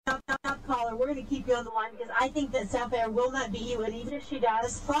we're going to keep you on the line because I think that Sapphire will not beat you, and even if she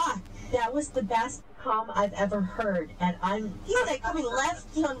does, fuck, that was the best hum I've ever heard. And he's like coming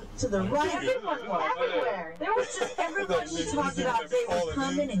left to the right. Everyone was everywhere. There was just everyone she talked about. They were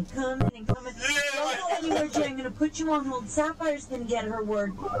coming and coming and coming. Don't go anywhere, Jay. I'm going to put you on hold. Sapphire's going to get her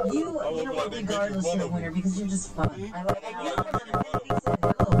word. You know what, regardless, you're a winner because you're just fun. I like it. You from the 50s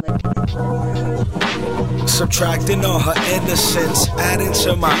and subtracting all her innocence, adding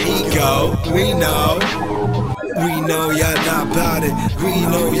to my ego. We know y'all not bout it. We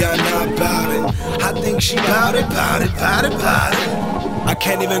know y'all not bout it. I think she bout it. I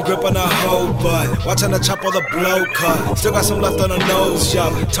can't even grip on her whole butt. Watching her chop all the blow cut. Still got some left on her nose, yo.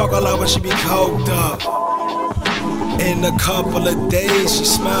 Talk a lot when she be coked up. In a couple of days, she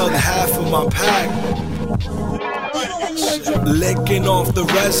smelled half of my pack. Licking off the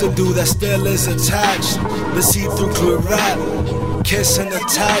residue that still is attached. The see-through clear rap, kissing the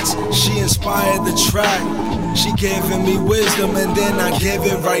tats. She inspired the track. She giving me wisdom and then I give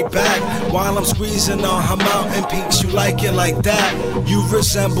it right back. While I'm squeezing on her mountain peaks, you like it like that. You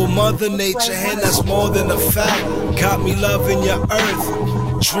resemble Mother Nature and that's more than a fact. Got me loving your earth,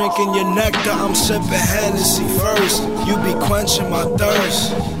 drinking your nectar. I'm sipping Hennessy first. You be quenching my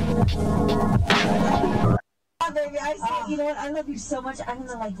thirst. Baby, you know what? I love you so much. I'm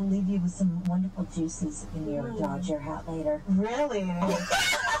gonna leave you with some wonderful juices in your Dodger hat later. Really?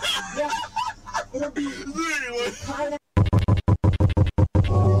 Yeah. It'll be kind of.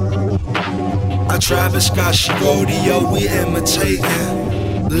 A Travis Scott rodeo, we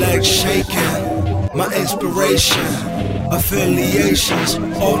imitating, legs shaking, my inspiration, affiliations.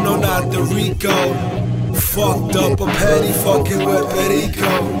 Oh no, not the Rico. Fucked up a petty, fucking with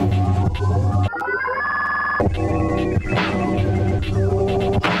Perico.